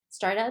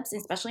Startups,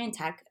 especially in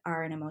tech,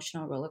 are an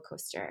emotional roller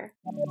coaster.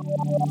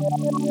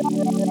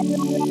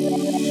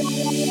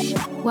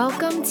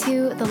 Welcome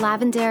to the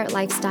Lavendaire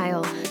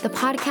Lifestyle, the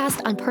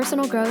podcast on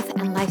personal growth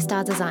and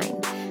lifestyle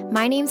design.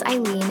 My name's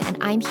Eileen, and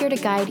I'm here to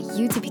guide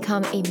you to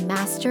become a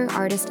master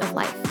artist of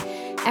life.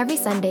 Every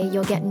Sunday,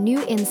 you'll get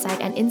new insight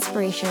and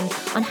inspiration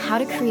on how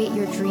to create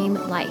your dream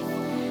life.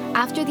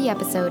 After the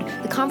episode,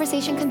 the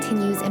conversation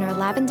continues in our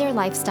Lavendaire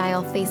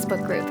Lifestyle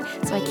Facebook group,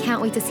 so I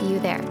can't wait to see you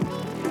there.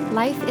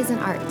 Life is an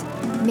art.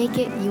 Make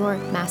it your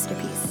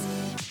masterpiece.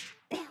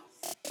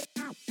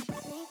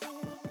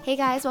 Hey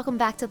guys, welcome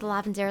back to the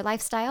Lavendaire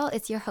Lifestyle.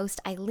 It's your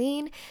host,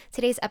 Eileen.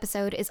 Today's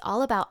episode is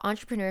all about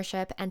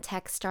entrepreneurship and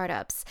tech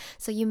startups.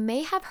 So you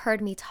may have heard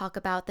me talk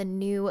about the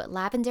new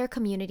Lavendaire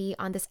community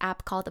on this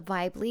app called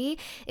Vibely.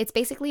 It's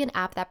basically an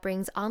app that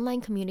brings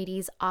online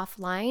communities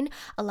offline,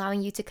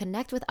 allowing you to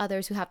connect with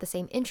others who have the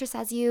same interests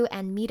as you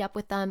and meet up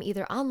with them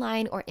either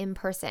online or in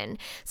person.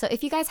 So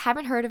if you guys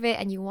haven't heard of it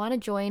and you want to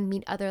join,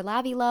 meet other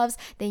Lavi loves,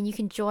 then you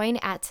can join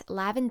at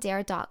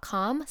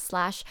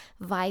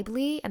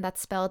lavendaire.com/Vibely, and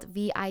that's spelled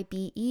Vibely.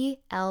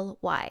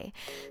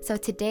 So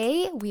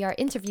today we are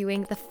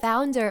interviewing the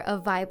founder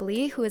of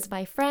Vibely, who is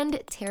my friend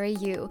Teri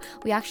Yu.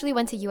 We actually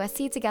went to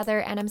USC together,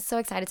 and I'm so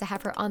excited to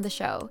have her on the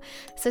show.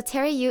 So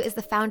Teri Yu is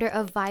the founder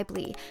of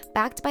Vibely,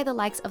 backed by the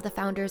likes of the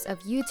founders of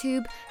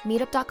YouTube,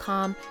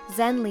 meetup.com,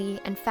 Zenly,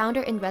 and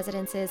founder in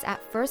residences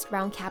at First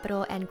Round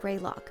Capital and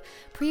Greylock.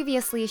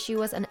 Previously, she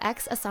was an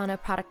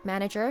ex-Asana product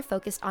manager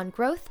focused on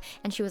growth,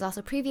 and she was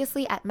also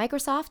previously at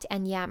Microsoft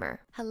and Yammer.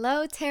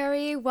 Hello,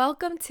 Teri.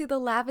 Welcome to the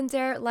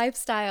Lavendaire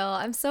Lifestyle.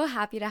 I'm so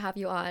happy to have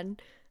you on.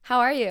 How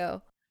are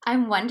you?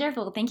 I'm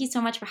wonderful. Thank you so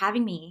much for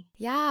having me.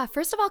 Yeah,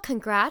 first of all,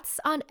 congrats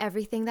on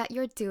everything that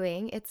you're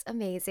doing. It's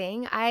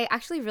amazing. I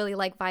actually really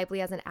like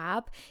Vibely as an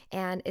app,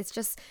 and it's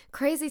just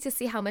crazy to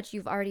see how much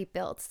you've already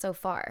built so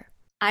far.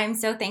 I'm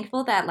so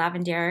thankful that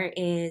Lavendaire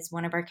is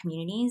one of our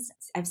communities.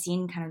 I've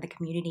seen kind of the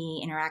community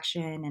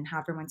interaction and how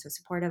everyone's so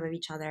supportive of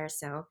each other.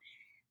 So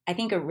I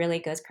think it really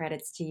goes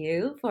credits to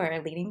you for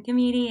leading the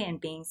community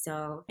and being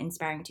so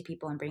inspiring to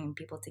people and bringing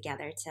people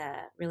together to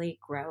really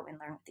grow and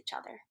learn with each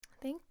other.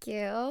 Thank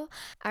you.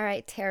 All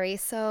right, Teri.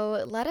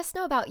 So let us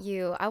know about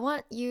you. I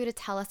want you to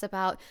tell us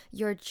about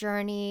your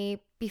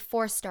journey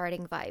before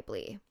starting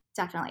Vibely.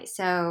 Definitely.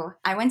 So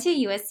I went to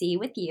USC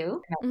with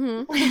you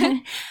Mm-hmm.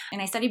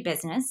 and I studied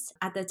business.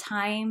 At the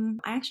time,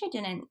 I actually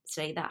didn't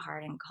study that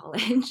hard in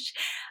college,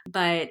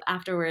 but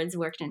afterwards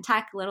worked in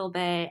tech a little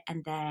bit.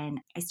 And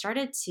then I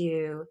started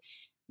to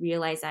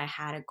realize I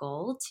had a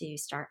goal to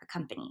start a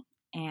company.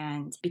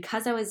 And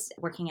because I was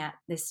working at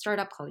this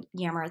startup called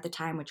Yammer at the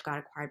time, which got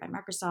acquired by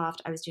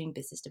Microsoft, I was doing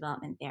business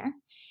development there.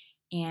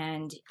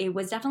 And it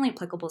was definitely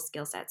applicable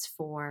skill sets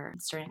for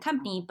starting a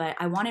company, but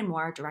I wanted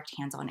more direct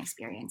hands-on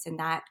experience. And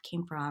that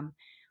came from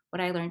what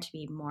I learned to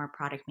be more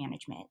product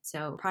management.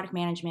 So product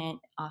management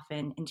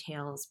often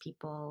entails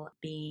people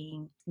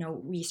being,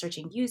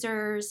 researching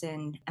users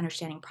and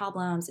understanding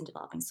problems and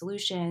developing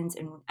solutions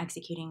and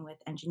executing with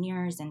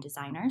engineers and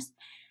designers.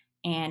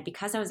 And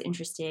because I was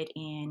interested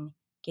in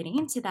getting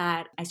into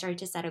that, I started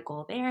to set a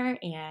goal there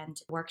and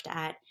worked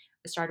at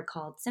a startup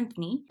called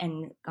Symphony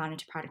and got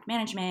into product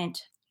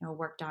management,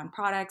 worked on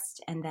products,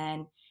 and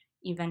then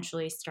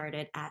eventually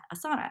started at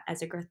Asana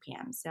as a growth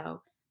PM.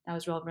 So that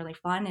was really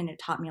fun, and it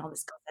taught me all the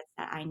skill sets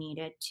that I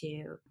needed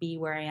to be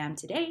where I am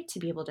today, to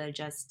be able to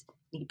just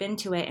leap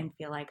into it and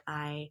feel like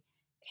I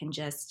can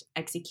just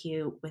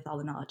execute with all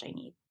the knowledge I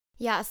need.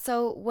 Yeah,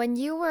 so when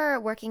you were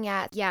working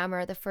at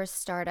Yammer, the first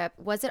startup,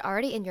 was it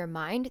already in your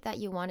mind that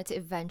you wanted to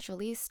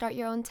eventually start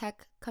your own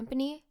tech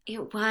company?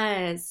 It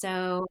was.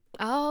 So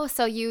Oh,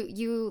 so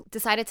you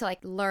decided to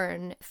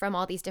learn from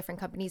all these different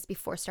companies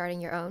before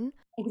starting your own?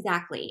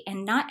 exactly.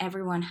 And not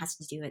everyone has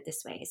to do it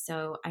this way.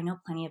 So I know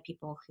plenty of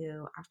people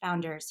who are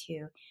founders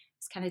who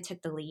just kind of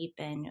took the leap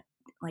and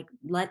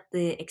let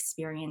the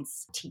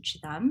experience teach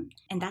them.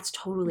 And that's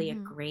totally a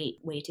Mm-hmm. great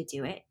way to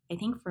do it. I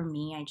think for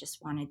me, I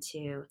just wanted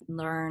to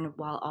learn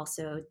while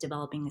also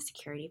developing the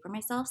security for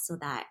myself so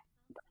that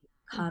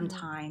come Mm-hmm.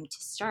 time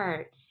to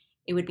start,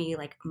 it would be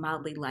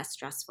mildly less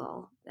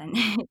stressful than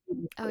it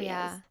Oh, usually is.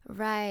 yeah.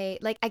 Right.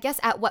 I guess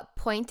at what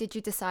point did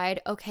you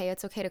decide, okay,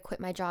 it's okay to quit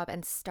my job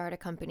and start a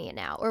company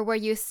now? Or were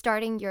you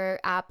starting your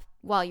app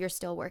while you're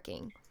still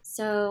working?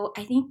 So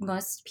I think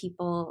most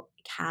people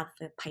have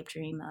the pipe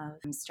dream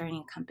of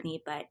starting a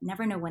company, but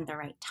never know when the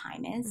right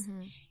time is.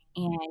 Mm-hmm.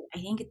 And I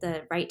think at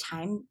the right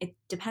time, it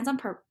depends on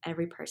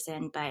every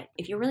person. But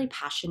if you're really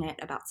passionate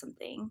about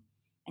something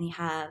and you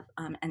have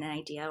an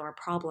idea or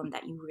a problem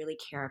that you really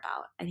care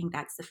about, I think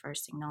that's the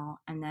first signal.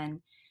 And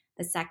then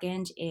the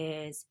second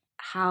is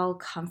how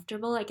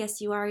comfortable, I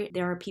guess, you are.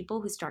 There are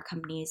people who start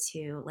companies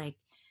who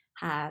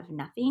have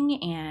nothing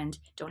and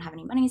don't have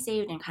any money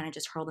saved and kind of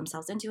just hurl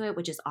themselves into it,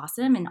 which is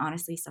awesome. And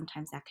honestly,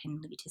 sometimes that can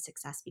lead to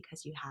success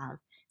because you have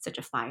such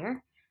a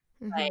fire.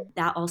 Mm-hmm. But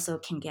that also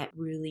can get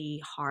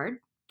really hard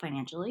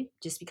financially,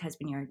 just because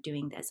when you're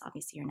doing this,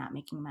 obviously you're not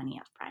making money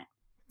up front.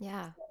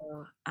 Yeah.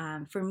 So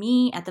for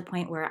me, at the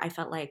point where I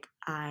felt like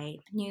I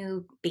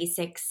knew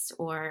basics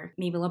or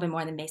maybe a little bit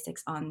more than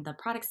basics on the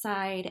product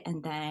side,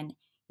 and then,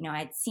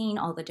 I'd seen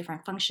all the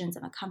different functions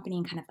of a company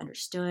and kind of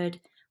understood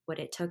what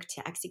it took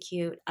to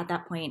execute, at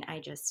that point, I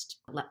just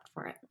leapt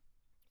for it.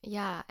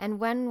 Yeah. And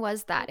when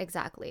was that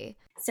exactly?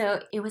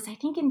 So it was, I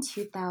think, in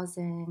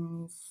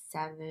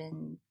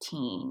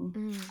 2017,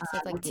 So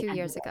it's like at the two end of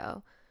years it.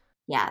 ago.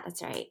 Yeah,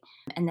 that's right.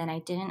 And then I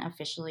didn't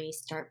officially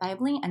start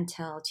Vibely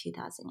until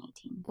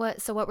 2018.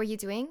 What were you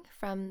doing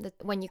from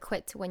when you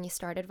quit to when you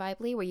started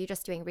Vibely? Were you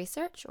just doing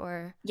research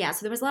or? Yeah,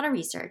 so there was a lot of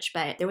research,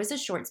 but there was a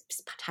short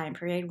time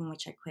period in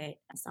which I quit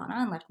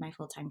Asana and left my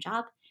full time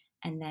job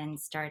and then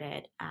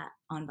started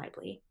on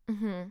Vibely.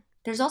 Mm-hmm.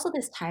 There's also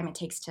this time it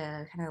takes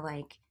to kind of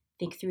like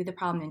think through the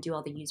problem and do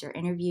all the user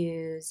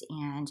interviews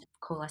and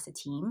coalesce a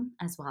team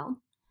as well.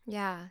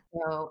 Yeah.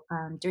 So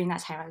during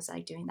that time, I was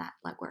like doing that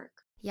legwork.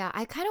 Yeah,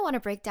 I kind of want to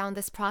break down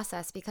this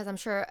process because I'm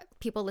sure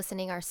people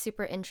listening are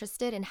super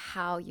interested in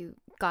how you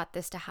got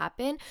this to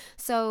happen.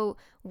 So,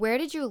 where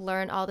did you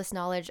learn all this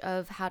knowledge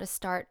of how to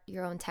start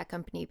your own tech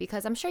company?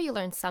 Because I'm sure you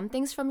learned some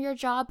things from your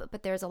job,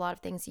 but there's a lot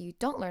of things you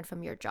don't learn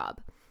from your job.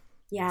 So,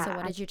 Yeah,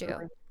 what did you do?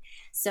 absolutely.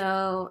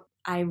 So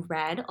I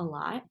read a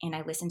lot and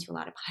I listened to a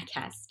lot of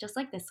podcasts, just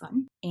like this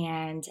one.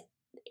 And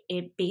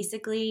it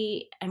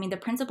basically, I mean, the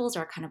principles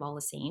are kind of all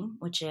the same,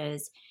 which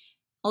is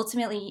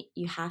ultimately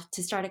you have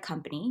to start a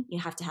company. You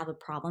have to have a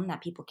problem that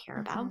people care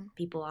about. Mm-hmm.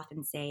 People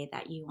often say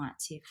that you want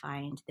to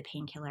find the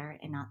painkiller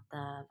and not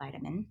the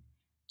vitamin,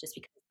 just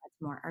because that's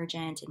more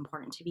urgent and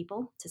important to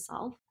people to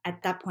solve.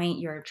 At that point,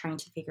 you're trying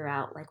to figure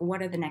out like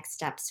what are the next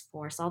steps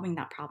for solving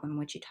that problem,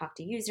 which you talk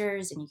to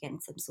users and you get in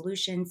some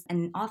solutions.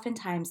 And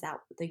oftentimes that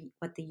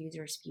what the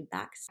user's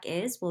feedback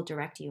is will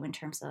direct you in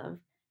terms of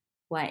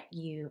what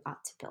you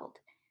ought to build.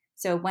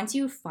 So once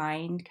you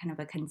find kind of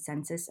a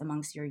consensus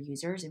amongst your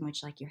users in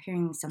which like you're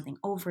hearing something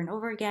over and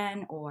over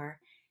again, or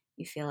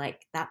you feel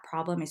like that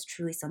problem is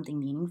truly something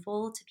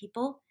meaningful to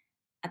people,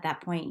 at that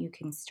point you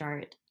can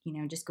start,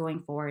 just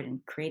going forward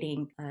and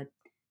creating a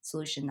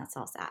solution that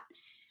solves that.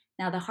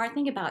 Now, the hard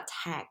thing about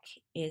tech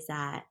is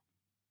that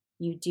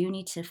you do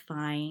need to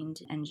find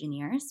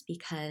engineers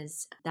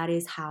because that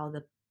is how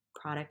the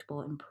product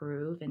will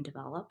improve and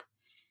develop.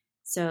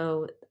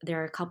 So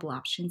there are a couple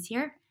options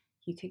here.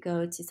 You could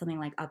go to something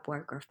like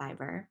Upwork or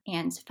Fiverr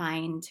and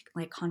find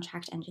like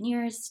contract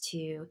engineers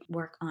to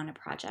work on a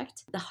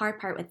project. The hard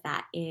part with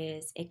that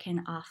is it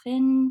can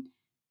often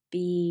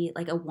be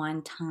like a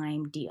one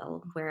time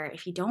deal where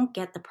if you don't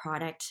get the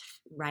product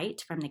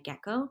right from the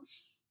get go,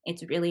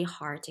 it's really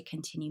hard to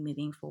continue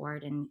moving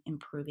forward and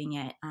improving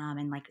it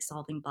and like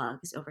solving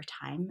bugs over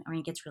time. I mean,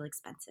 it gets really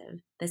expensive.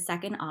 The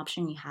second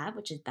option you have,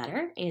 which is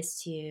better, is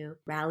to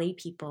rally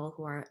people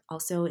who are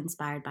also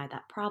inspired by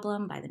that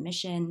problem, by the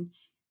mission,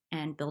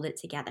 and build it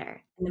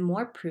together. And the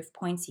more proof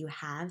points you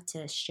have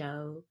to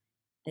show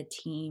the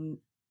team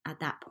at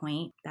that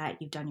point that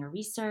you've done your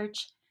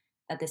research,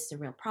 that this is a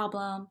real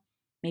problem,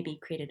 maybe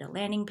created a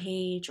landing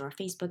page or a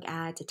Facebook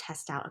ad to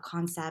test out a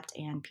concept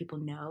and people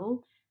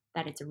know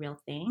that it's a real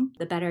thing,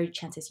 the better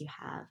chances you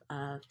have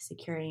of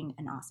securing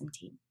an awesome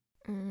team.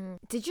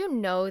 Did you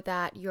know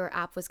that your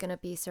app was going to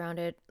be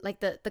surrounded like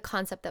the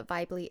concept that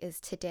Vibely is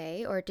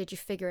today, or did you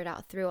figure it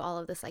out through all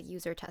of this like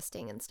user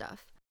testing and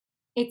stuff?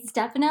 It's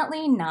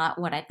definitely not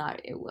what I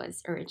thought it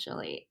was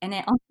originally. And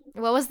it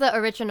What was the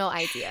original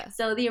idea?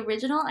 so the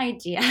original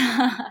idea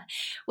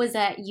was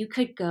that you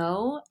could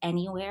go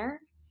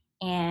anywhere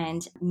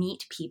and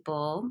meet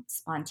people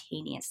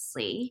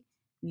spontaneously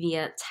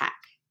via tech.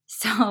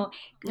 So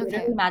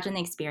literally Okay. imagine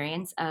the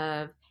experience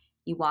of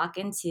you walk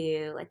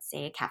into, let's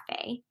say, a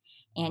cafe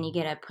and you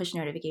get a push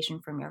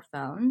notification from your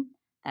phone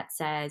that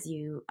says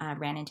you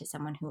ran into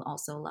someone who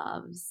also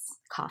loves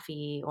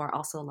coffee or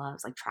also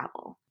loves like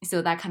travel.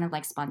 So that kind of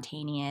like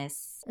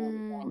spontaneous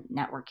Mm,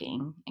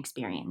 networking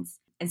experience.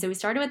 And so we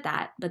started with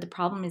that, but the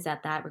problem is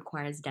that that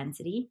requires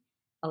density,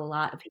 a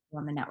lot of people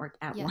on the network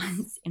at yes.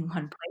 once in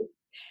one place.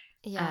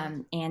 Yeah.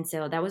 And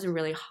so that was a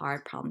really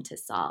hard problem to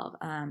solve.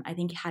 I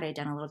think had I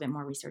done a little bit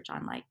more research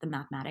on like the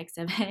mathematics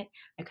of it,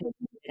 I could have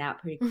figured it out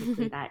pretty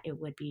quickly Mm-hmm. that it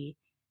would be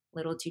a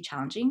little too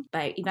challenging.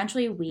 But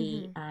eventually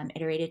we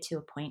iterated to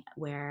a point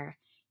where,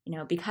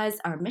 because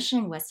our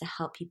mission was to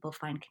help people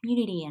find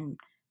community and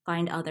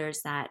find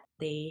others that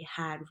they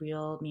had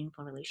real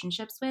meaningful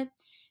relationships with,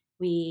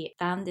 we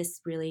found this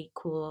really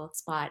cool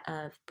spot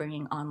of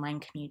bringing online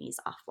communities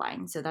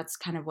offline. So that's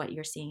kind of what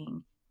you're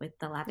seeing with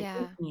the Lavendaire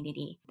Yeah.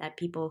 community, that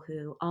people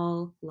who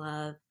all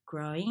love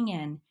growing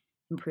and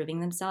improving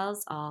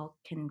themselves all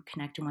can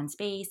connect in one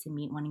space and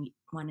meet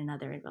one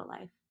another in real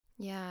life.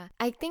 Yeah.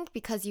 I think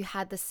because you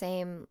had the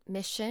same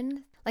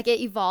mission, like it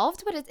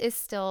evolved, but it is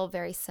still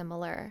very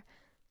similar.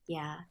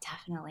 Yeah,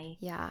 definitely.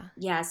 Yeah.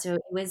 Yeah, so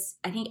it was,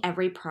 I think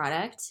every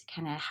product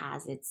kind of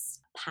has its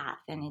path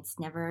and it's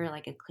never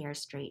like a clear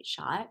straight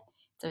shot.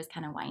 So it's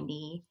kind of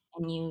windy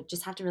and you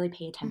just have to really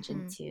pay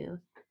attention Mm-hmm. to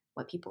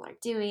what people are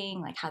doing,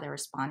 like how they're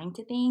responding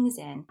to things.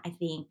 And I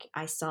think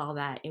I saw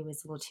that it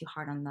was a little too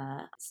hard on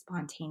the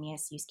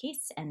spontaneous use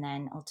case, and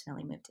then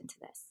ultimately moved into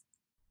this.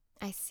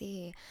 I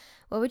see.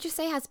 What would you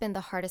say has been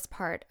the hardest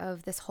part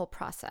of this whole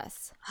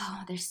process?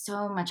 Oh, there's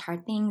so much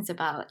hard things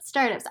about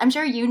startups. I'm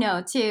sure you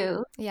know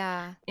too.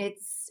 Yeah.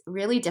 It's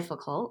really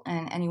difficult,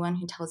 and anyone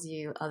who tells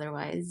you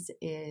otherwise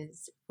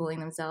is fooling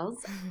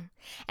themselves.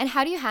 And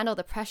how do you handle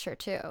the pressure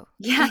too?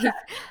 Yeah.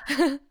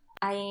 Like,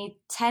 I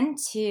tend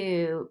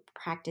to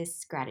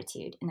practice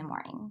gratitude in the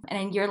morning.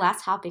 And your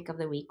last topic of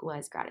the week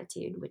was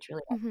gratitude, which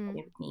really hmm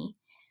resonated with me.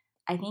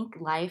 I think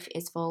life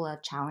is full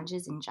of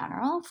challenges in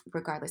general,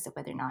 regardless of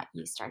whether or not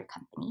you start a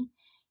company.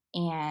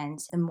 And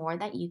the more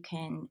that you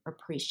can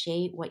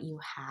appreciate what you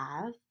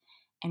have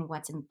and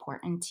what's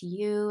important to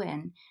you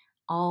and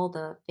all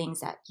the things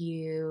that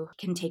you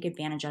can take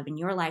advantage of in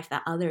your life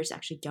that others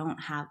actually don't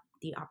have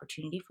the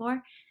opportunity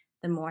for,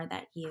 the more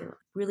that you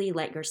really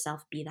let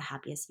yourself be the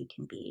happiest you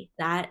can be.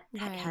 That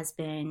Right. has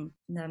been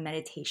the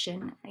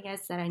meditation, I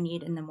guess, that I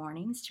need in the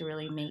mornings to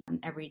really make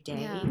every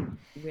day Yeah.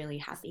 really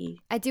happy.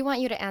 I do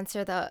want you to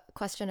answer the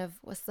question of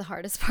what's the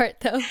hardest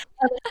part though.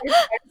 Oh, the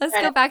hardest Let's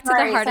part. go back to the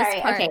Sorry, hardest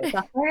sorry. Okay, part.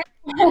 the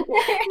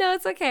hardest. No,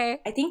 it's okay.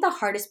 I think the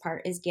hardest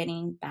part is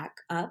getting back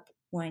up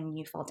when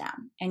you fall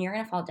down, and you're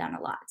going to fall down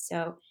a lot.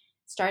 So,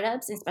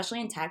 startups,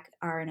 especially in tech,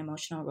 are an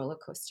emotional roller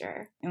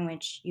coaster in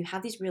which you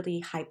have these really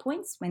high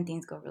points when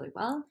things go really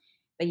well,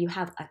 but you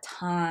have a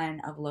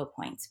ton of low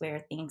points where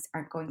things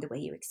aren't going the way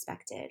you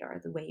expected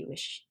or the way you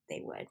wish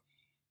they would.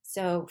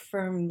 So,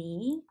 for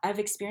me, I've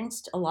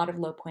experienced a lot of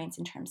low points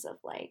in terms of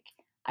like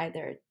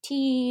either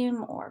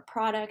team or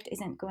product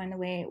isn't going the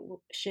way it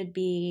should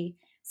be.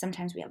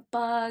 Sometimes we have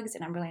bugs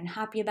and I'm really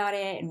unhappy about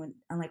it, and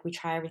like we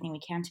try everything we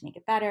can to make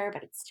it better,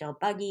 but it's still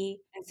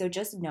buggy. And so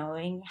just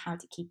knowing how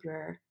to keep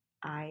your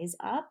eyes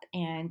up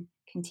and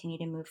continue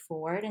to move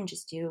forward and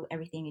just do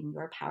everything in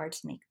your power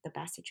to make the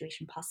best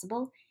situation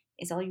possible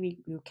is all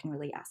you can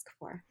really ask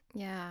for.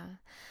 Yeah.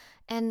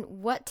 And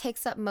what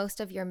takes up most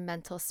of your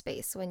mental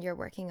space when you're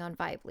working on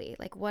Vibely?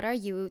 Like, what are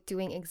you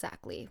doing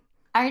exactly?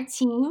 Our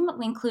team,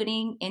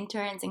 including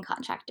interns and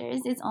contractors,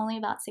 is only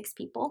about 6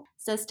 people.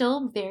 So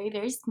still very,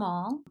 very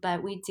small,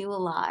 but we do a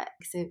lot.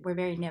 So we're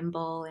very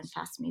nimble and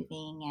fast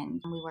moving,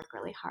 and we work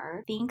really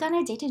hard. Being on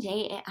a day to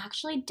day, it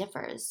actually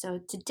differs.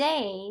 So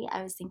today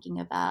I was thinking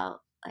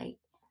about like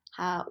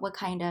what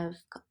kind of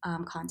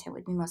content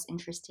would be most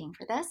interesting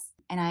for this.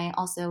 And I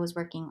also was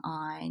working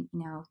on,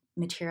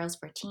 materials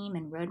for team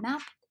and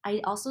roadmap.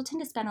 I also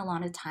tend to spend a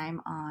lot of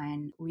time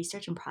on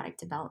research and product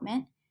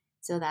development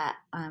so that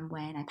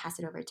when I pass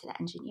it over to the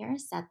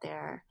engineers, that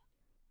they're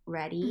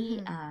ready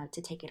hmm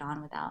to take it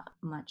on without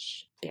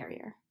much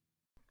barrier.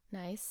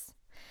 Nice.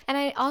 And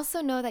I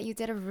also know that you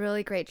did a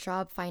really great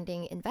job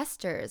finding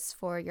investors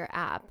for your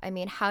app. I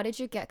mean, how did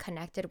you get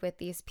connected with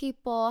these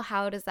people?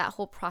 How does that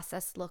whole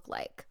process look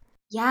like?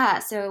 Yeah,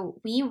 so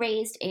we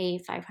raised a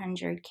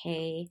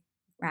 500K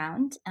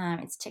round.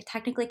 It's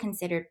technically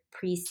considered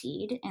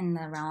pre-seed in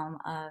the realm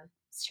of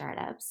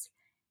startups.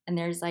 And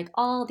there's like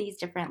all these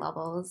different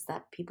levels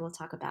that people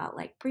talk about,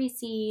 like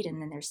pre-seed, and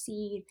then there's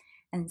seed,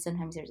 and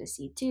sometimes there's a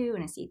seed 2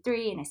 and a seed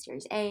 3 and a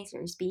series A,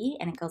 series B,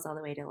 and it goes all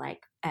the way to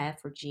like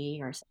F or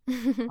G or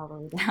all the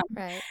way down.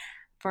 Right.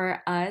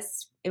 For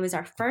us, it was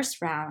our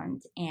first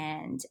round,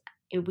 and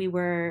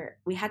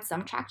we had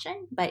some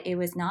traction, but it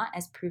was not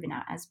as proven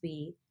out as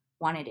we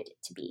wanted it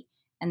to be.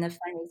 And the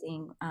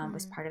fundraising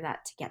was Mm. part of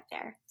that to get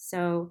there.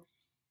 So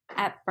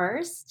at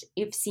first,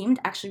 it seemed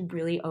actually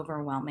really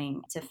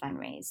overwhelming to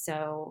fundraise.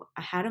 So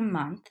I had a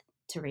month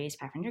to raise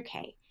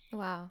 500K.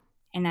 Wow.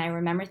 And I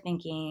remember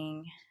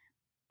thinking,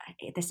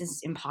 this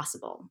is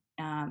impossible.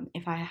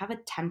 If I have a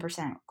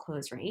 10%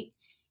 close rate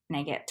and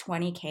I get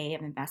 20K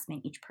of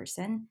investment each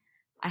person,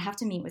 I have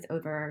to meet with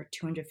over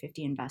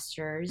 250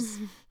 investors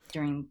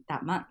during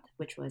that month,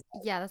 which was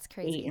Yeah, that's 8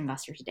 crazy.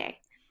 investors a day.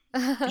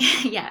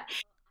 Yeah.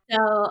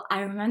 So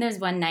I remember there was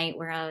one night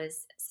where I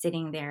was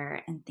sitting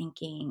there and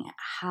thinking,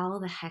 how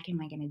the heck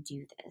am I going to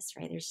do this?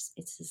 Right? It's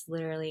just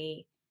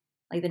literally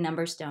like the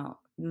numbers don't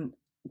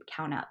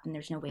count up and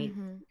there's no way to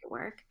hmm make it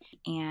work.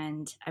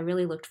 And I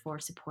really looked for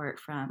support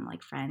from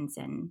like friends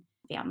and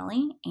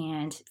family,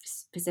 and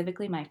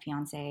specifically my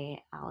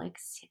fiance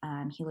Alex.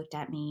 He looked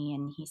at me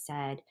and he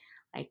said,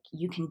 like,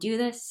 you can do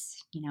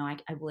this,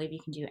 I believe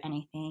you can do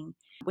anything,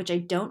 which I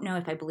don't know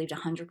if I believed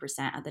 100%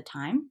 at the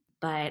time,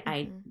 but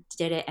I hmm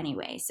did it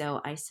anyway.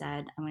 So I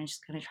said, I'm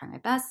just going to try my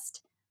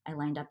best. I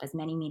lined up as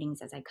many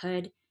meetings as I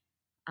could,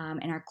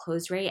 and our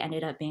close rate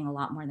ended up being a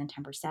lot more than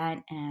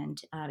 10%.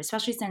 And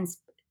especially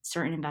since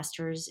certain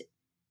investors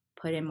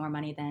put in more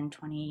money than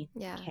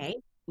Yeah. 20K,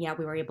 yeah,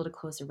 we were able to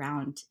close a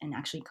round and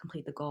actually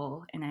complete the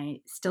goal. And I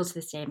still to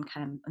this day, I'm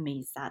kind of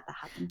amazed that that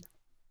happened.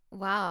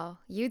 Wow.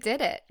 You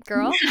did it,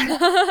 girl.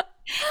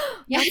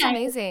 Yeah, That's it's so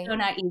amazing.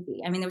 not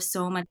easy. I mean, there was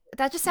so much.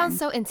 That just sounds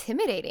so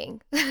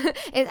intimidating.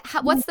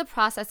 What's the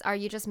process? Are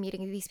you just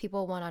meeting these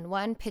people one on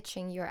one,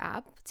 pitching your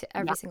app to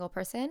Yeah, every single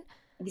person?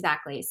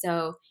 exactly.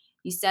 So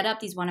You set up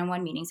these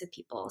one-on-one meetings with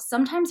people.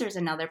 Sometimes there's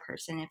another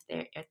person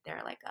if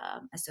they're like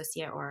a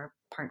associate or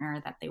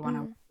partner that they want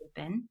to Mm, loop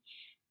in.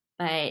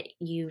 But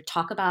you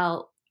talk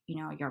about,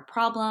 your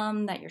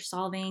problem that you're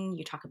solving.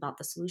 You talk about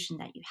the solution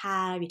that you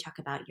have. You talk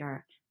about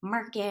your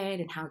market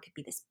and how it could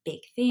be this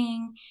big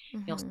thing.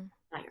 You also mm-hmm.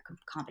 talk about your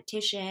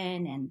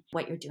competition and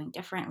what you're doing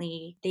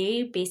differently.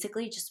 They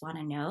basically just want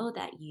to know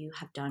that you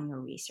have done your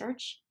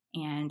research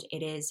and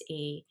it is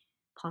a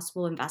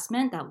possible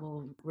investment that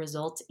will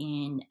result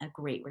in a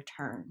great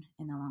return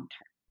in the long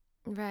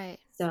term. Right.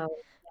 So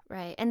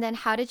Right. And then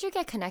how did you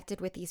get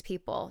connected with these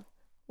people?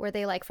 Were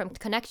they like from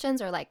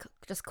connections or like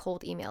just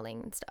cold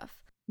emailing and stuff?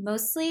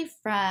 mostly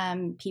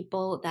from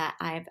people that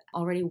I've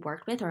already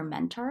worked with or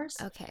mentors.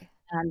 Okay.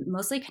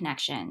 Mostly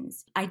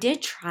connections. I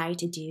did try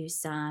to do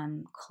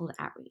some cold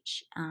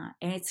outreach, and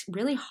it's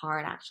really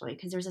hard actually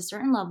because there's a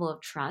certain level of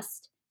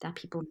trust that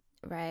people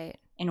need Right.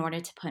 in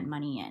order to put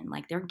money in.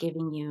 Like they're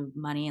giving you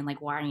money and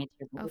like wiring it to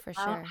your Oh, bank for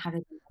account. sure. How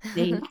do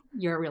they say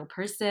you're a real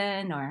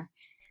person or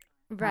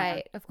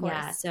Right, of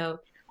yeah? course. So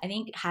I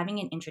think having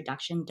an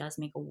introduction does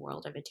make a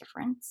world of a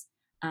difference.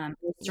 We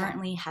Yeah.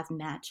 certainly have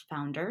met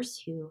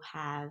founders who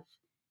have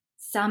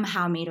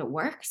somehow made it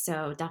work.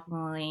 So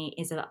definitely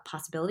is a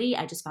possibility.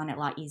 I just found it a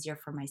lot easier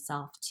for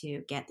myself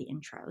to get the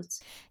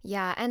intros.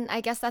 Yeah. And I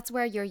guess that's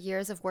where your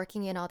years of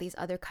working in all these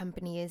other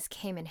companies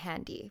came in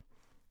handy.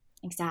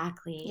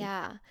 Exactly.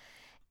 Yeah.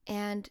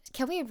 And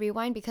can we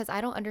rewind because I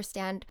don't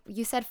understand?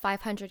 You said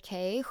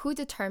 500K. Who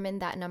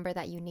determined that number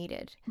that you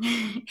needed?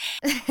 Not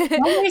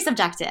very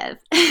subjective.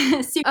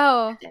 Super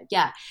Oh, subjective.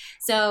 Yeah.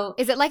 So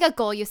is it like a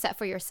goal you set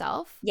for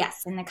yourself?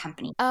 yes, in the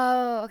company.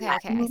 Oh, okay, Yeah,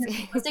 okay, and I we're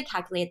see. supposed to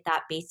calculate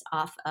that based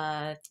off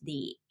of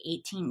the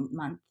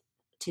 18-month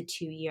to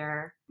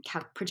 2-year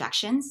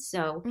projections.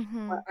 So, what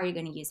Mm-hmm. are you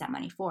going to use that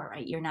money for,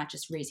 right? You're not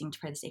just raising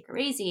for the sake of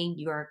raising,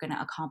 you're going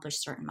to accomplish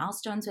certain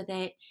milestones with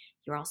it.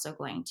 You're also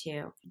going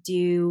to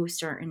do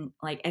certain,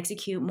 like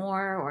execute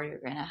more, or you're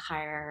going to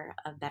hire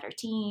a better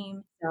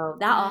team. So,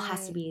 that all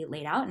has to Right. be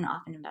laid out. And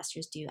often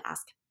investors do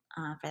ask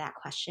for that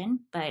question,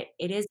 but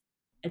it is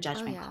a Oh,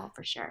 judgment yeah. call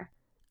for sure.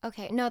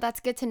 Okay. No,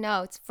 that's good to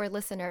know. It's for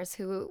listeners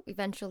who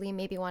eventually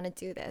maybe want to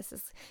do this.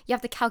 You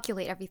have to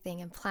calculate everything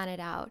and plan it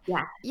out.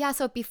 Yeah. Yeah.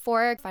 So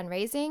before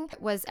fundraising,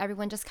 was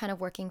everyone just kind of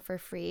working for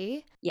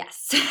free?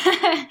 Yes.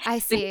 I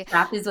see.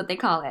 Bootstrap is what they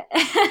call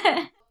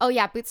it. Oh,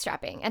 yeah.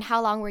 Bootstrapping. And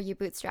how long were you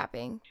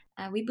bootstrapping?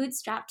 We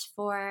bootstrapped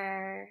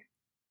for,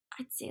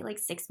 I'd say, like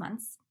 6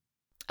 months.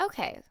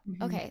 Okay.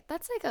 Hmm. Okay.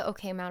 That's like an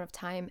okay amount of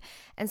time.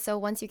 And so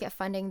once you get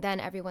funding, then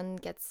everyone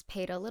gets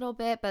paid a little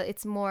bit, but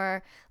it's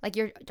more like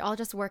you're all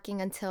just working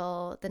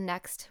until the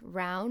next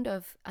round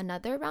of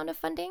another round of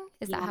funding.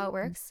 Is that Yeah. how it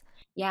works?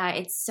 Yeah,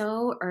 it's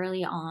so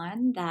early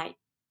on that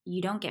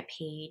you don't get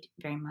paid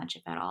very much,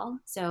 if at all.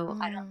 So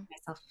I don't Mm, pay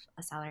myself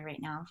a salary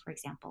right now, for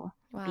example,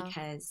 wow.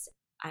 because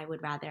I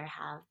would rather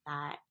have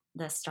that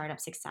the startup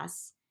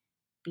success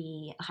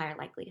be a higher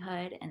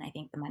likelihood, and I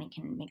think the money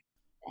can make it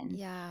happen.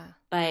 Yeah.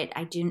 But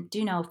I do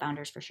know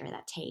founders for sure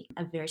that take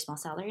a very small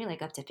salary,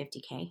 like up to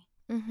 50K.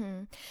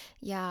 Mm-hmm.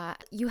 Yeah.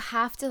 You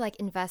have to like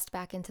invest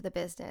back into the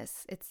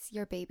business. It's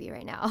your baby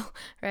right now,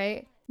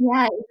 right?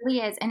 Yeah, it really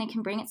is, and it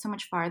can bring it so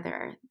much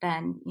farther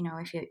than,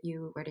 if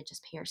you were to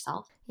just pay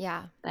yourself.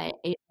 Yeah. But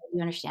you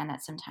understand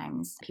that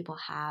sometimes people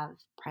have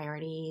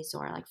priorities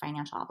or like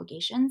financial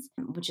obligations,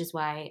 which is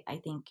why I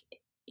think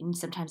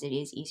sometimes it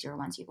is easier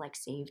once you've like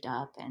saved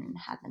up and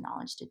had the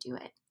knowledge to do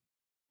it.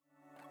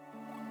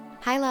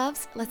 Hi,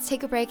 loves. Let's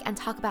take a break and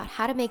talk about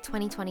how to make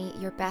 2020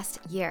 your best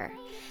year.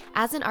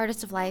 As an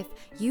artist of life,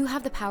 you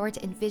have the power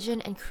to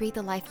envision and create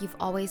the life you've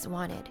always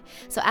wanted.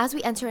 So, as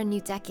we enter a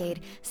new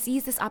decade,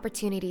 seize this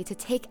opportunity to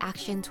take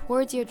action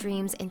towards your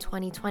dreams in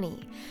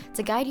 2020.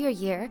 To guide your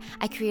year,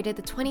 I created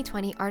the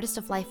 2020 Artist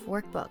of Life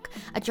Workbook,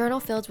 a journal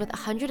filled with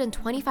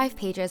 125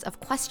 pages of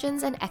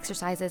questions and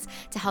exercises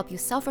to help you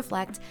self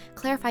reflect,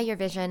 clarify your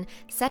vision,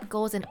 set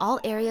goals in all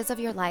areas of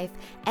your life,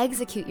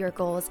 execute your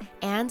goals,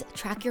 and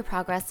track your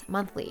progress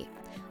monthly.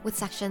 With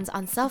sections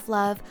on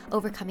self-love,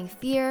 overcoming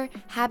fear,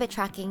 habit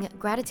tracking,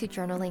 gratitude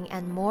journaling,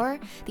 and more,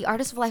 the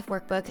Artist of Life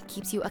Workbook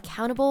keeps you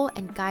accountable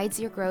and guides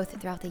your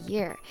growth throughout the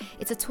year.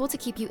 It's a tool to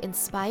keep you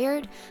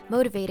inspired,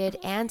 motivated,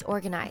 and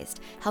organized,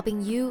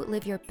 helping you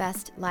live your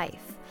best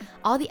life.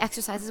 All the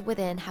exercises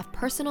within have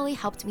personally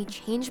helped me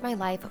change my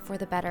life for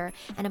the better,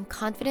 and I'm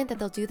confident that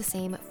they'll do the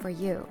same for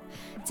you.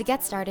 To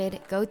get started,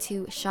 go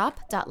to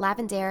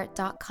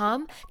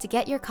shop.lavendaire.com to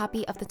get your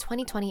copy of the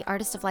 2020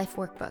 Artist of Life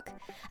Workbook.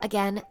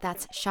 Again,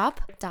 that's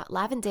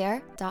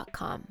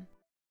shop.lavendaire.com.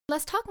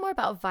 Let's talk more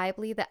about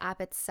Vibely, the app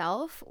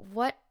itself.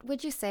 What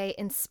would you say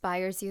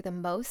inspires you the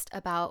most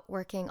about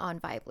working on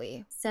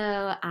Vibely?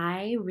 So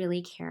I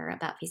really care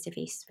about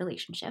face-to-face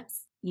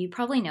relationships. You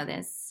probably know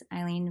this,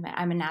 Eileen, but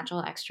I'm a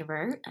natural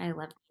extrovert. I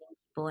love meeting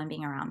people and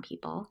being around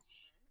people.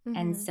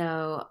 And Mm-hmm.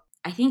 so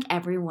I think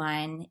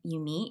everyone you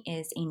meet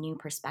is a new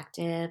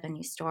perspective, a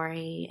new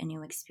story, a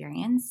new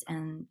experience,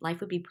 and life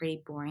would be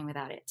pretty boring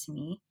without it to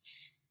me.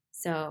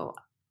 So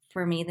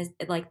for me, this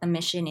like the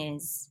mission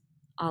is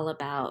all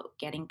about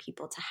getting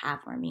people to have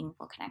more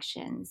meaningful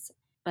connections.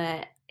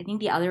 But I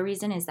think the other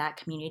reason is that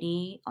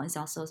community is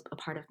also a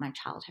part of my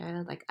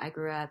childhood. Like I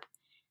grew up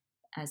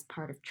as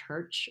part of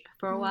church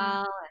for a Mm,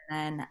 while,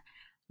 and then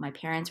my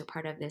parents were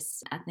part of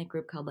this ethnic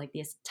group called like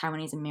the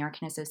Taiwanese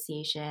American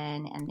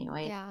Association, and they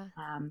always yeah.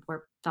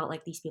 were felt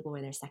like these people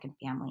were their second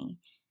family.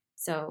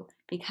 So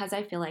because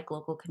I feel like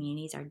local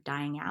communities are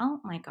dying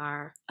out, like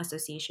our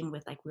association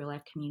with like real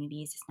life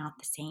communities is not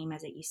the same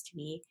as it used to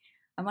be.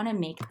 I want to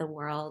make the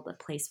world a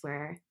place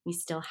where we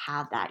still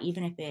have that,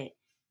 even if it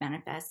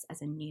manifests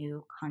as a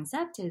new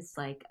concept, is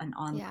like an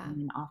online Yeah.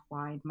 and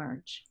offline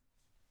merge.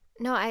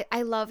 No,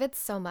 I love it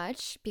so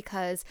much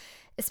because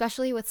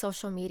especially with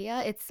social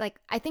media, it's like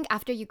I think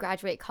after you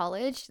graduate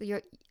college,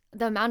 the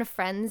amount of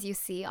friends you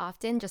see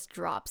often just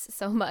drops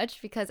so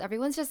much because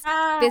everyone's just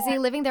Ah, busy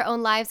living their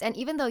own lives. And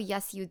even though,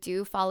 yes, you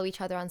do follow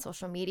each other on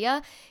social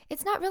media,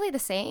 it's not really the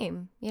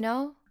same,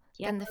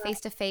 yeah, than the face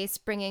to face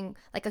bringing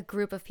like a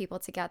group of people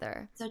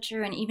together. so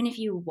true. And even if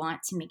you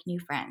want to make new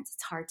friends,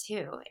 it's hard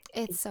too.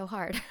 It's so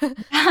hard.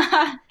 It's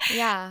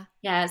Yeah.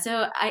 yeah,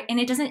 so and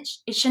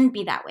it shouldn't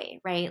be that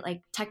way, right?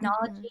 Like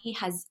Hmm. technology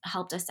has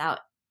helped us out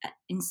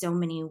in so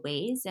many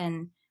ways,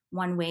 and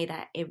one way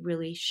that it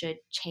really should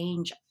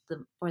change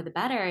for the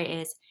better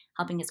is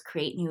helping us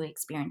create new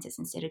experiences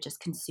instead of just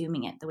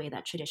consuming it the way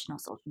that traditional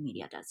social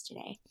media does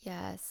today.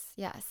 Yes,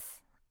 yes.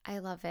 I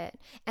love it.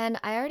 And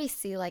I already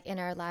see like in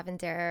our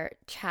Lavendaire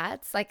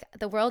chats, like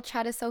the world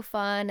chat is so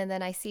fun. And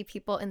then I see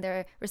people in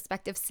their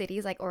respective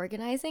cities like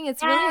organizing.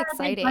 It's Yeah, really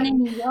there's one in exciting.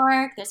 New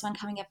York, there's one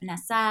coming up in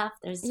SF.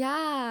 There's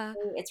Yeah.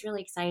 It's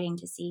really exciting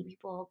to see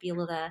people be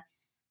able to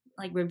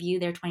like review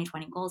their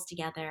 2020 goals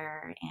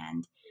together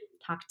and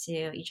talk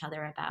to each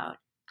other about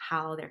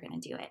how they're going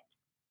to do it.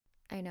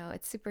 I know.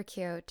 It's super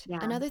cute. Yeah.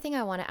 Another thing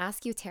I want to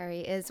ask you, Terry,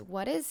 is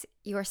what is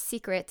your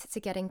secret to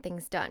getting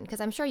things done?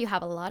 Because I'm sure you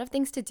have a lot of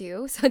things to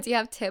do. So do you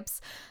have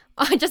tips,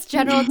 just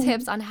general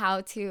tips on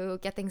how to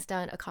get things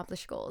done,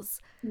 accomplish goals?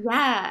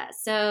 Yeah.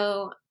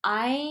 So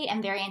I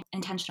am very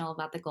intentional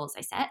about the goals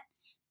I set.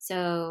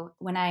 So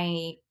when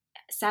I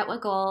set a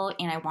goal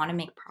and I want to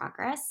make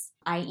progress,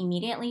 I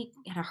immediately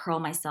kind of hurl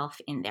myself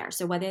in there.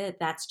 So whether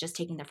that's just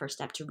taking the first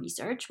step to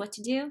research what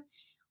to do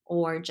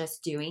or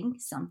just doing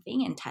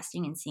something and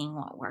testing and seeing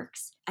what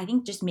works, I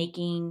think just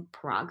making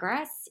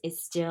progress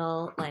is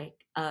still like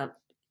a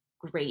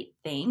great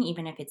thing,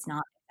 even if it's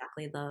not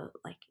exactly the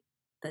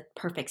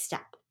perfect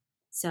step.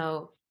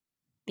 So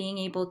being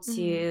able Hmm.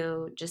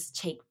 to just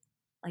take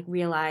like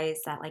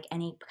realize that like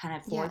any kind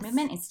of forward Yes.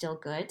 movement is still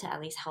good to at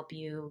least help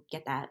you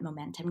get that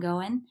momentum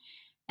going.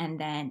 And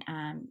then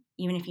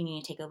even if you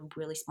need to take a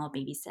really small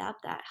baby step,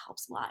 that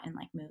helps a lot in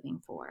like moving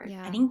forward. I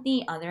Yeah. think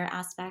the other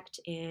aspect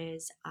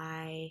is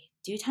I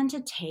do tend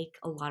to take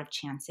a lot of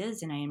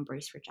chances and I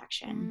embrace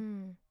rejection.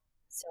 Mm.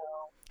 So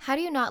How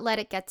do you not let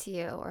it get to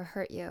you or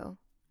hurt you?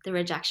 the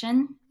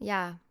rejection,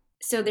 Yeah.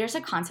 so there's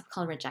a concept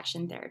called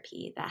rejection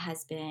therapy that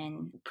has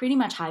been pretty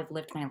much how I've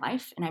lived my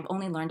life, and I've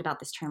only learned about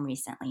this term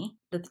recently.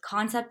 The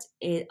concept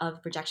of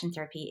rejection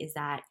therapy is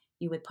that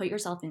you would put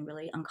yourself in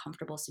really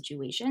uncomfortable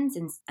situations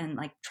and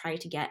like try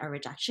to get a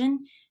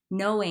rejection,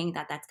 knowing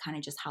that that's kind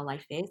of just how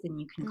life is, and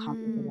you can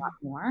accomplish a lot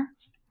Mm. more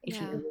if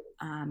you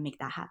Yeah. make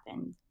that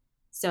happen.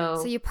 So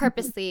So you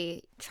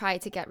purposely try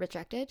to get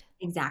rejected?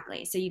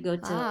 exactly. So you go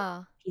to like,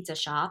 Ah. a pizza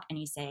shop and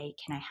you say,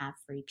 "Can I have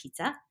free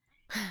pizza?"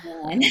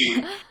 And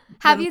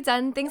Have you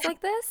done things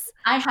like this?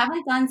 I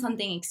haven't done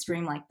something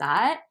extreme like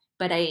that,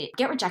 but I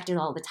get rejected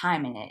all the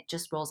time and it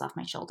just rolls off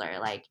my shoulder.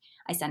 Like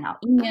I send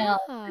out emails,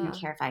 I don't Ah,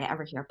 care if I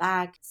ever hear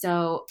back.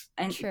 So,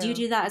 and do you true.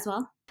 do that as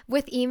well?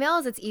 With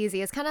emails, it's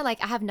easy. It's kind of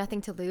like I have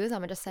nothing to lose. I'm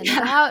gonna just send it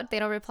Yeah, out. They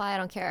don't reply. I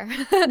don't care.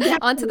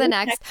 On to the exactly.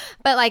 next.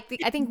 But like,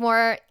 I think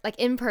more like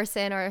in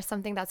person or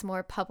something that's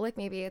more public,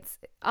 maybe it's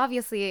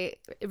obviously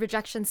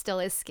rejection still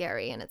is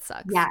scary and it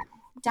sucks. Yeah,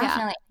 Yeah.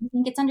 definitely. I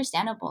think it's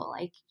understandable.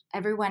 Like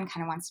everyone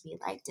kind of wants to be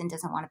liked and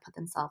doesn't want to put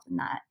themselves in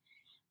that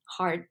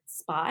hard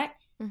spot.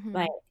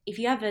 But Mm-hmm. if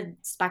you have a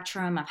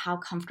spectrum of how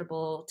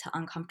comfortable to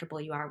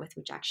uncomfortable you are with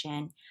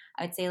rejection,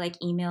 I would say like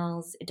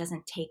emails, it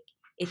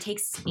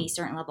takes a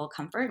certain level of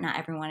comfort. Not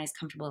everyone is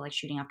comfortable like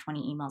shooting off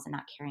 20 emails and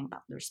not caring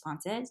about the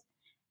responses.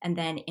 And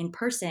then in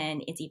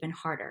person, it's even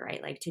harder,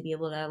 right? Like to be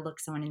able to look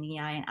someone in the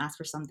eye and ask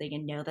for something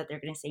and know that they're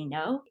going to say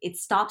no, it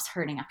stops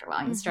hurting after a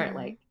while. You start Mm-hmm.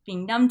 like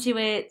being numb to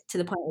it to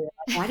the point where you're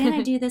like, why didn't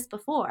I do this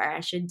before? I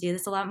should do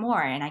this a lot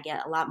more. And I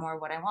get a lot more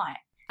of what I want.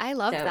 I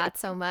love So that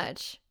so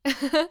much.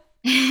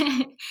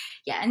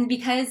 yeah, and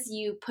because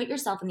you put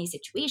yourself in these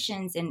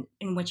situations in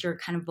which you're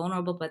kind of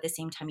vulnerable, but at the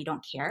same time you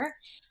don't care,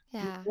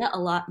 you Yeah. get a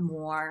lot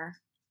more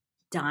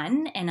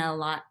done and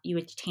you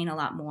attain a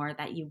lot more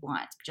that you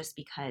want just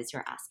because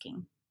you're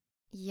asking.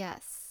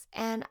 Yes.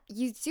 And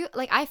you do,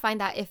 like, I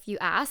find that if you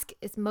ask,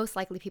 it's most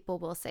likely people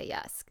will say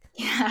yes.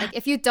 Yeah, Like,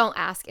 if you don't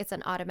ask, it's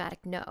an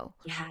automatic no.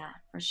 yeah,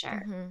 for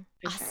sure, Mm-hmm.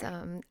 for sure.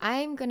 Awesome.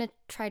 I'm going to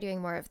try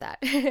doing more of that.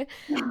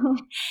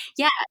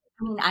 Yeah,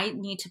 I mean, I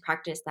need to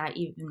practice that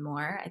even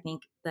more. I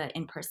think the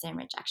in-person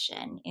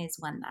rejection is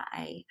one that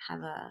I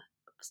have a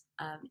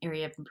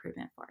area of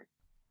improvement for.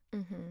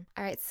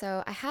 All right,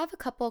 so I have a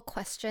couple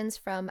questions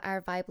from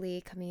our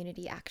Vibely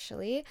community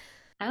actually.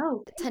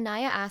 Oh,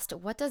 Tanaya asked,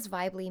 what does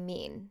Vibely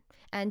mean?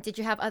 And did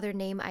you have other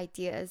name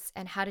ideas?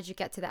 And how did you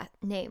get to that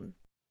name?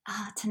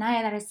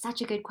 Tanaya, that is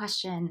such a good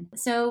question.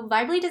 So,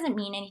 Vibely doesn't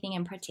mean anything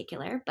in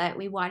particular, but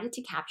we wanted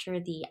to capture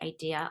the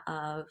idea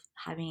of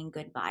having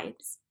good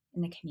vibes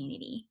in the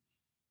community.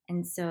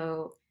 And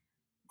so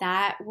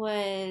that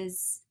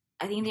was,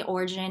 I think, the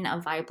origin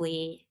of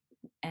Vibely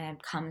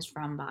comes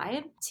from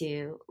vibe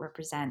to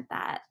represent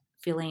that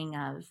feeling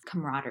of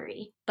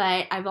camaraderie.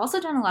 But I've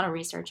also done a lot of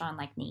research on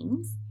like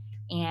names,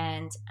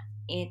 and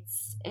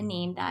it's a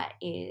name that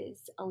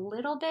is a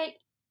little bit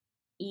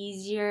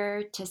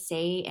easier to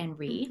say and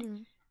read.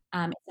 Mm-hmm.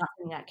 It's not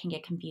something that can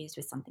get confused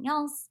with something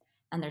else.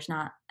 And there's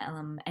not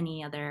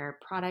any other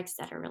products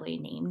that are really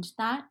named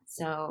that.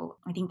 So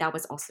I think that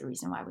was also the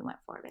reason why we went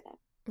forward with it.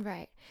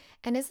 Right.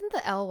 And isn't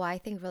the LY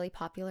thing really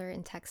popular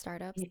in tech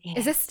startups? It Is it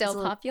is. It's still a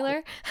little,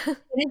 popular? it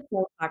is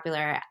so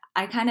popular.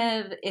 I kind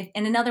of, if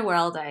in another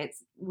world, I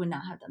would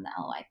not have done the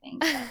LY thing.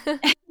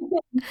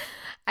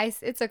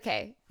 It's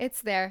okay.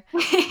 It's there.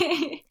 But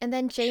And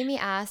then Jamie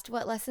asked,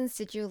 what lessons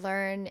did you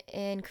learn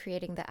in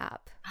creating the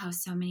app? oh,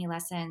 so many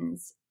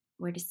lessons.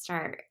 Where to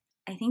start?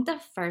 I think the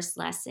first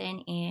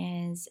lesson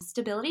is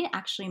stability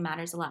actually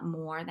matters a lot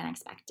more than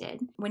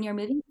expected. When you're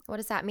moving, What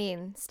does that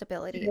mean?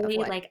 Stability of stability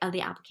what? like of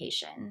the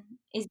application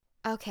is.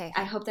 Okay.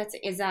 I hope that's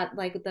is that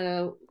like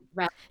the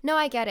route. No,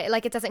 I get it.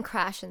 Like it doesn't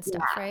crash and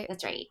stuff, Yeah, right?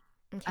 that's right.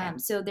 Okay.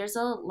 So there's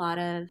a lot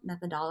of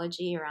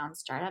methodology around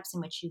startups in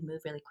which you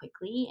move really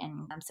quickly,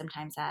 and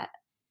sometimes that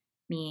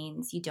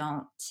means you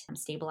don't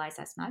stabilize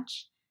as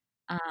much.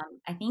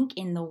 I think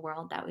in the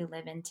world that we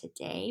live in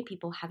today,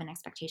 people have an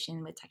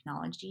expectation with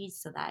technology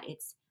so that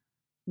it's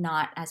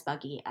not as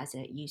buggy as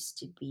it used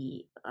to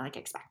be like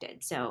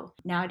expected. So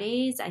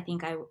nowadays, I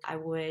think I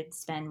would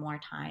spend more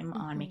time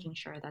on Mm-hmm. making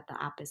sure that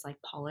the app is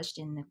like polished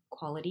in the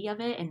quality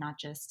of it and not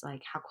just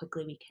like how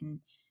quickly we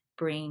can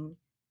bring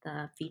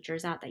the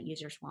features out that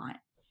users want.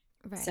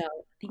 So Right.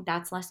 I think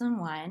that's lesson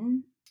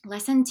one.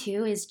 Lesson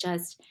two is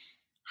just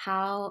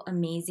how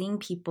amazing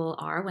people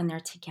are when they're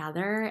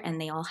together and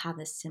they all have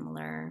a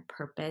similar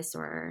purpose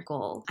or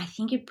goal. I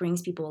think it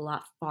brings people a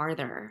lot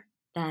farther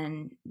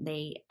than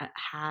they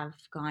have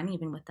gone,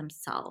 even with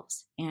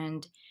themselves.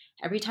 And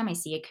every time I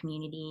see a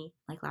community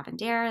like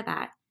Lavendaire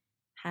that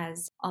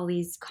has all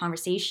these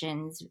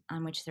conversations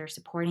on which they're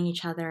supporting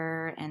each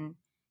other and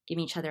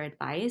giving each other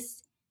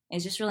advice,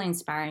 it's just really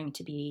inspiring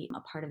to be a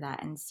part of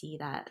that and see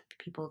that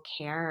people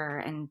care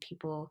and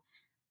people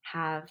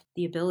have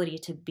the ability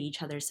to be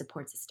each other's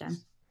support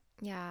system.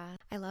 Yeah,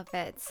 I love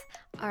it.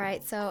 All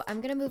right, so I'm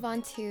going to move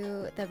on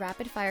to the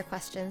rapid fire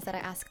questions that I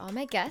ask all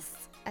my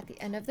guests at the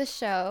end of the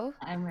show.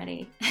 I'm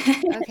ready.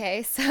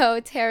 Okay,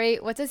 so Terry,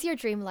 what does your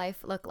dream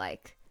life look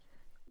like?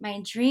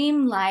 My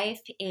dream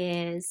life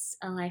is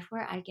a life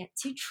where I get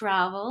to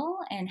travel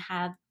and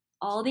have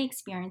all the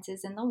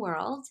experiences in the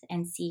world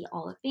and see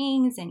all the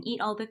things and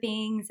eat all the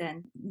things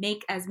and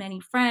make as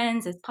many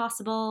friends as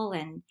possible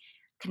and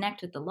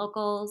connect with the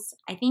locals.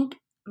 I think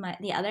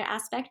the other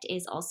aspect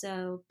is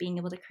also being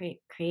able to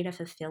create a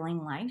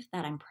fulfilling life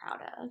that I'm proud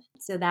of.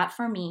 So that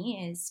for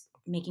me is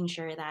making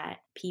sure that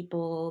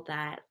people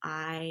that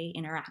I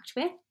interact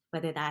with,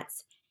 whether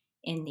that's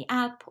in the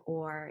app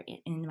or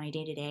in my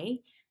day to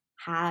day,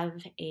 have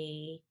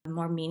a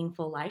more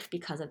meaningful life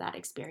because of that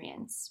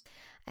experience.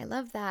 I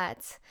love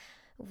that.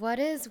 What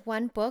is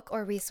one book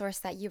or resource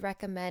that you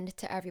recommend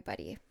to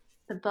everybody?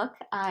 The book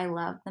I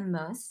love the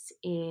most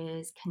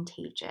is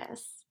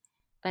Contagious,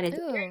 but it's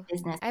very Ooh,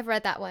 business. I've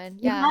read that one.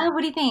 You Yeah, have?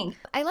 What do you think?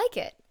 I like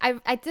it.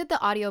 I did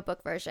the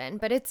audiobook version,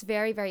 but it's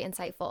very, very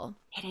insightful.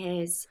 It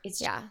is.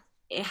 Yeah,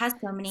 It has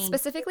so many.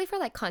 specifically for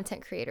like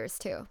content creators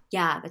too.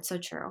 Yeah, that's so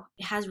true.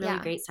 It has really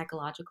Yeah. great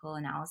psychological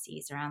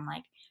analyses around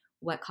like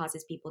what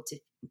causes people to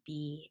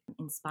be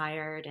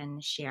inspired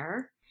and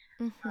share.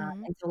 Mm-hmm.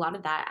 And so a lot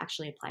of that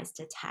actually applies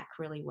to tech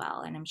really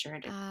well, and I'm sure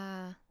it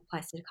Uh,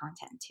 applies to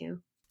content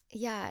too.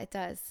 yeah, it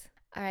does.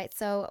 All right.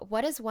 So,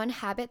 what is one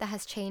habit that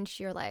has changed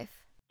your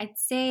life? I'd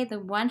say the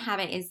one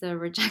habit is the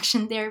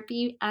rejection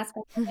therapy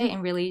aspect of it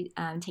and really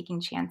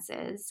taking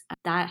chances.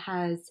 That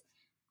has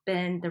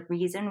been the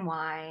reason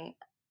why,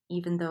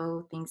 even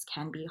though things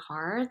can be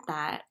hard,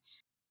 that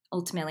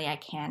ultimately I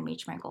can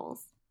reach my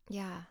goals.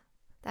 Yeah.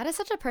 That is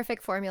such a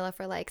perfect formula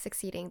for like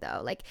succeeding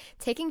though. Like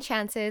taking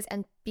chances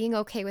and being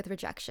okay with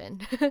rejection.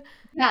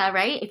 Yeah,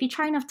 right? If you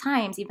try enough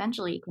times,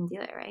 eventually you can do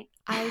it, right?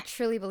 I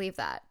truly believe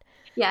that.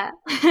 Yeah.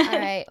 All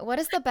right. What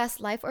is the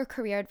best life or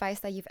career advice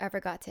that you've ever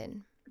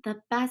gotten?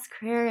 The best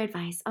career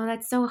advice. Oh,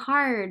 that's so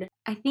hard.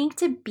 I think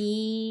to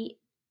be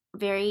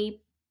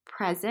very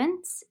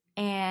present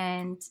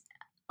and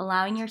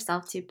allowing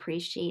yourself to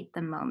appreciate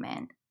the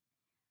moment.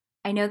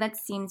 I know that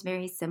seems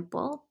very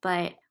simple,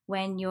 but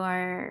when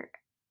you're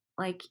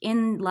like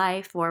in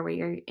life or where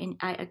you're in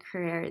at a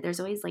career, there's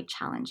always like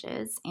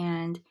challenges.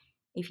 And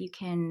if you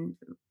can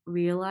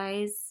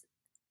realize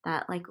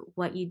that like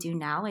what you do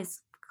now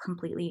is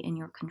completely in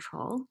your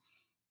control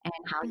and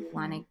how you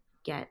want Mm-hmm. to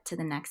get to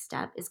the next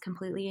step is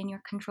completely in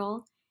your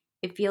control,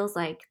 it feels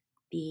like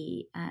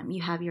the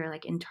you have your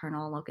like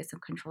internal locus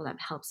of control that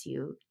helps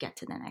you get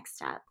to the next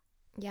step.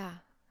 Yeah,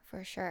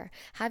 for sure.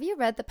 Have you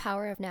read The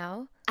Power of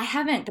Now? I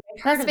haven't, but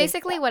I've heard That's of it.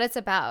 basically what it's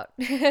about.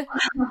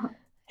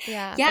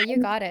 Yeah, Yeah, but you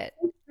and got it.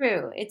 it's so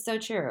true. It's so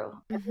true.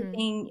 Hmm.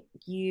 Everything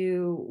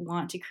you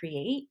want to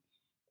create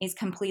is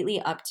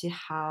completely up to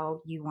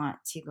how you want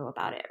to go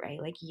about it,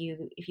 right? Like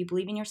if you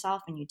believe in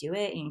yourself and you do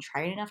it and you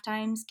try it enough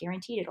times,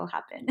 guaranteed it'll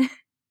happen.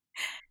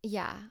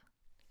 Yeah,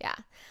 yeah.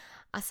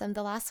 Awesome.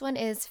 The last one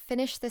is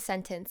finish the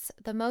sentence.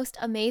 The most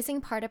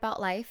amazing part about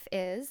life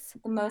is.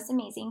 The most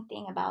amazing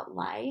thing about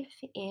life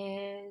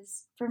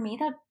is for me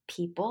the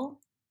people.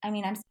 I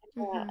mean,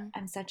 Hmm.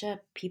 I'm such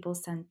a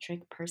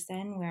people-centric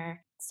person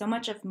where so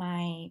much of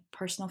my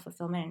personal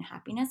fulfillment and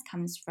happiness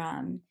comes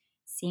from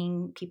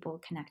seeing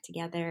people connect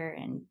together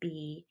and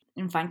be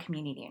and find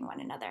community in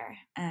one another.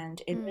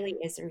 And it really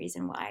Mm, is the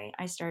reason why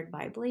I started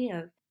Vibely,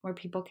 of where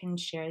people can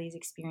share these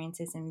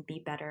experiences and be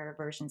better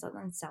versions of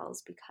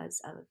themselves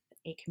because of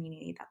a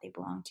community that they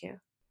belong to.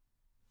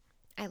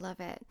 I love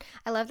it.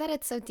 I love that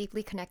it's so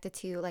deeply connected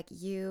to like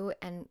you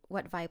and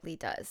what Vibely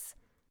does.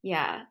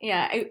 Yeah,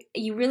 yeah.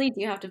 You really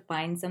do have to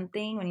find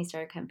something when you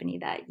start a company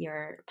that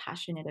you're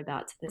passionate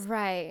about to this,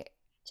 Right.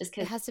 just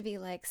It because, has to be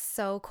like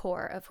so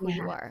core of who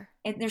you yeah, are.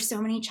 there's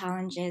so many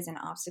challenges and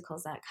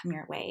obstacles that come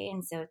your way.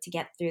 And so to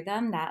get through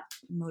them, that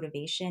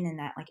motivation and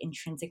that like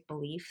intrinsic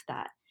belief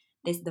that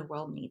the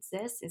world needs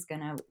this is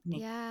going to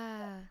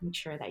Yeah, make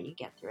sure that you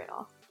get through it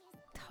all.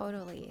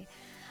 totally.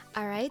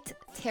 All right,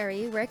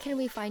 Terry, where can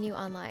we find you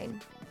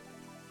online?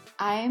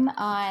 I'm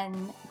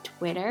on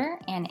Twitter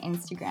and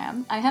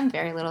Instagram. I have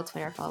very little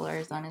Twitter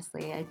followers,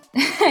 honestly. I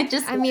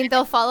just I mean,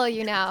 they'll follow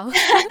you now.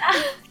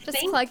 Just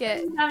thank plug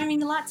it. you. That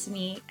means a lot to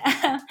me.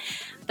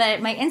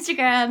 But my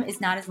Instagram is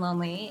not as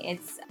lonely.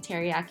 It's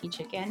teriyaki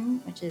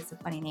chicken, which is a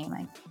funny name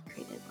I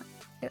created.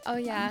 Oh,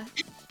 yeah.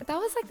 That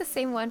was like the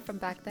same one from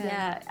back then.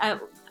 Yeah,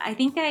 I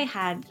think I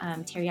had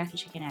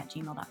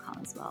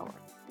teriyakichicken@gmail.com as well.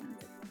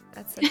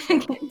 That's so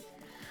cute.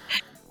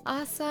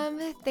 Awesome.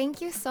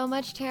 Thank you so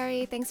much,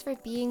 Terry. Thanks for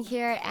being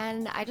here.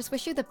 And I just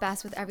wish you the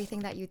best with everything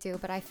that you do.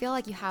 But I feel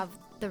like you have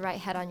the right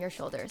head on your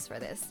shoulders for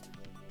this.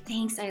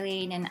 Thanks,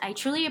 Eileen, and I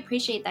truly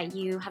appreciate that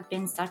you have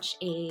been such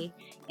a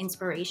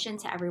inspiration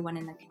to everyone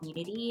in the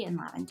community in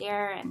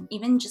Lavendaire, and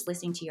even just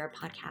listening to your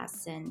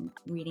podcasts and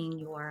reading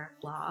your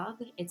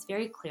blog. It's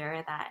very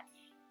clear that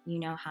you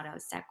know how to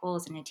set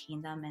goals and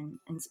attain them and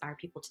inspire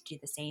people to do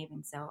the same.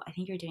 And so I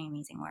think you're doing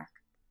amazing work.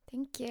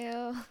 Thank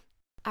you.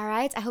 All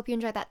right, I hope you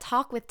enjoyed that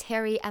talk with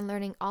Terry and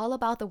learning all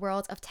about the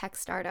world of tech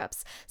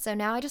startups. So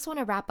now I just want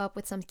to wrap up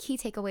with some key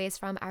takeaways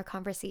from our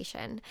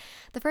conversation.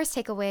 The first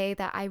takeaway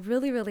that I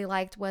really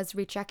liked was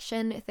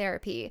rejection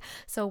therapy.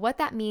 So what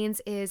that means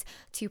is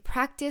to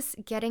practice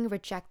getting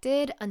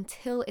rejected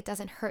until it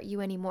doesn't hurt you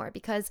anymore,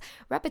 because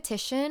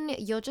repetition,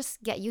 you'll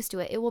just get used to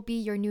it. It will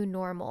be your new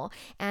normal,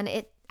 and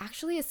it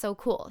actually is so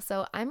cool.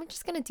 So I'm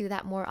just going to do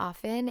that more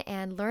often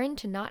and learn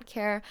to not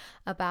care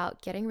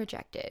about getting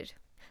rejected.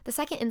 The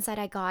second insight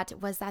I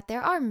got was that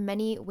there are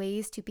many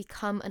ways to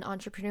become an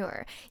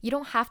entrepreneur. You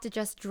don't have to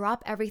just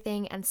drop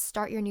everything and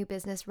start your new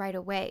business right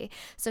away.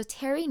 So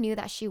Terry knew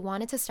that she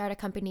wanted to start a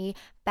company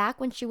back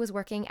when she was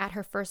working at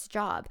her first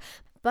job.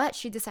 But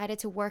she decided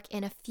to work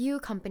in a few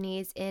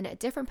companies in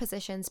different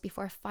positions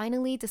before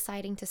finally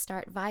deciding to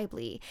start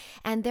Vibely.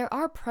 And there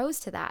are pros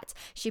to that.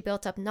 She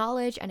built up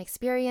knowledge and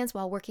experience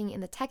while working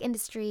in the tech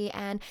industry,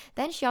 and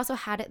then she also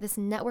had this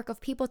network of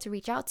people to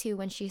reach out to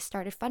when she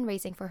started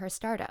fundraising for her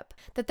startup.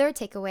 The third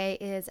takeaway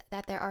is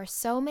that there are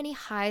so many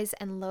highs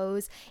and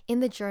lows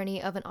in the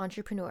journey of an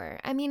entrepreneur.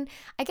 I mean,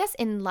 I guess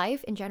in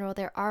life in general,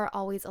 there are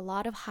always a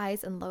lot of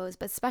highs and lows,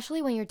 but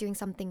especially when you're doing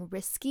something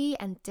risky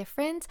and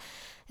different,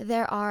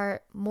 there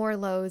are more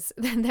lows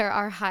than there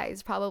are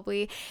highs,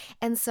 probably.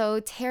 And so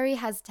Terry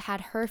has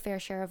had her fair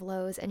share of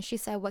lows, and she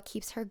said what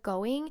keeps her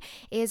going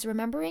is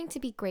remembering to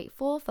be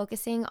grateful,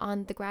 focusing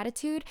on the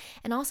gratitude,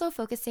 and also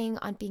focusing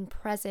on being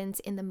present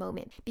in the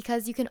moment,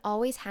 because you can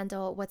always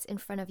handle what's in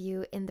front of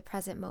you in the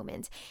present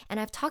moment. And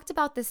I've talked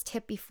about this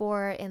tip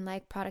before in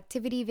like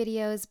productivity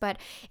videos, but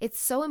it's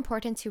so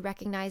important to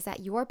recognize that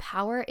your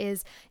power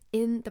is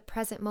in the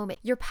present moment.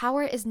 Your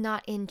power is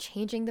not in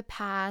changing the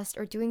past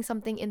or doing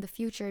something in the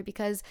future,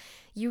 because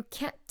you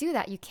can't do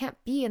that. You can't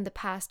be in the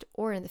past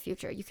or in the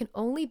future. You can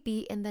only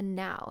be in the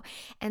now.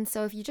 And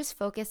so if you just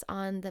focus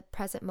on the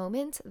present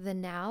moment, the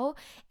now,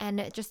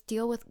 and just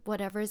deal with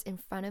whatever's in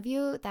front of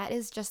you, that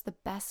is just the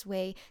best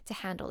way to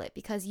handle it.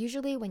 Because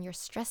usually when you're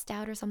stressed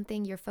out or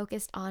something, you're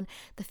focused on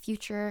the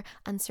future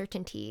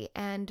uncertainty.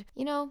 And,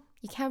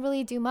 you can't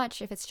really do much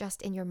if it's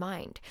just in your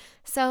mind.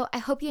 So I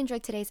hope you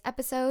enjoyed today's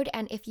episode.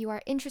 And if you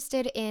are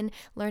interested in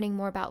learning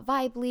more about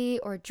Vibely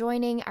or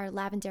joining our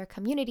Lavendaire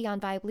community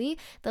on Vibely,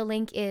 the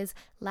link is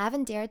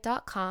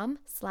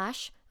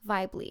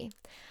lavendaire.com/Vibely.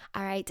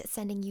 All right,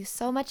 sending you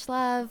so much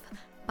love.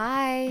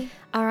 Bye.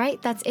 All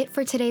right, that's it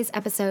for today's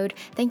episode.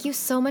 Thank you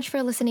so much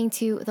for listening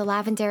to The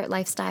Lavendaire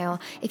Lifestyle.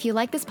 If you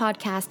like this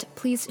podcast,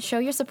 please show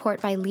your support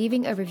by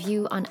leaving a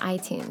review on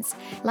iTunes.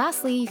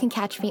 Lastly, you can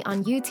catch me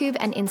on YouTube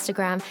and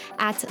Instagram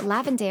at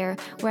Lavendaire,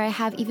 where I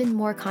have even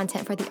more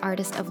content for the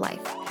Artist of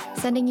Life.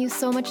 Sending you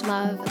so much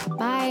love.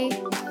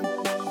 Bye.